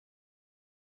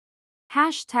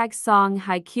Hashtag song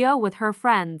Hyo with her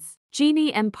friends,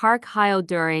 Jenie and Park Hyo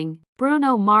during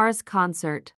Bruno Mars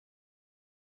concert.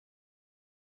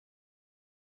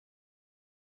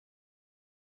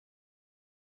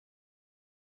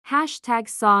 Hashtag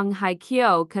song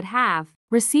Hyo could have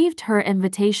received her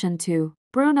invitation to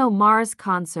Bruno Mars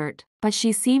concert, but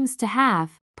she seems to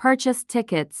have purchased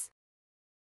tickets.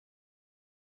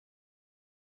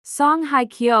 Song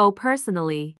Hyo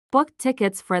personally booked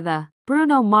tickets for the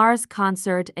Bruno Mars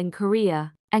concert in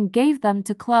Korea and gave them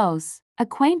to close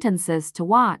acquaintances to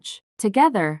watch.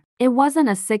 Together, it wasn't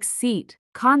a 6-seat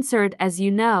concert as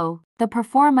you know. The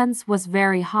performance was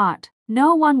very hot.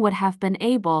 No one would have been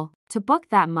able to book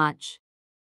that much.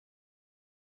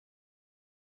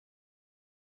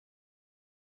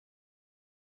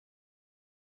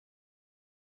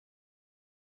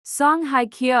 Song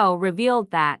Hyo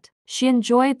revealed that she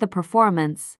enjoyed the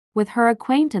performance with her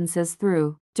acquaintances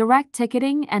through direct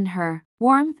ticketing and her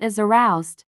warmth is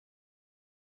aroused.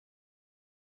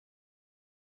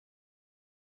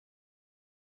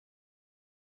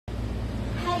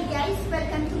 Hi guys!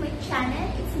 Welcome to my channel.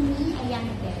 It's me,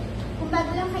 Ayante. Kung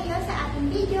bago lang kayo sa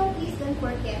ating video, please don't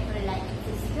forget to like and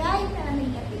subscribe para may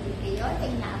update kayo sa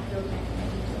ina-upload natin na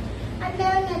video. At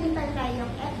meron nga din pala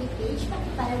tayong FB page,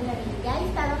 pakiparaw na rin guys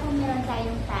para kung meron tayo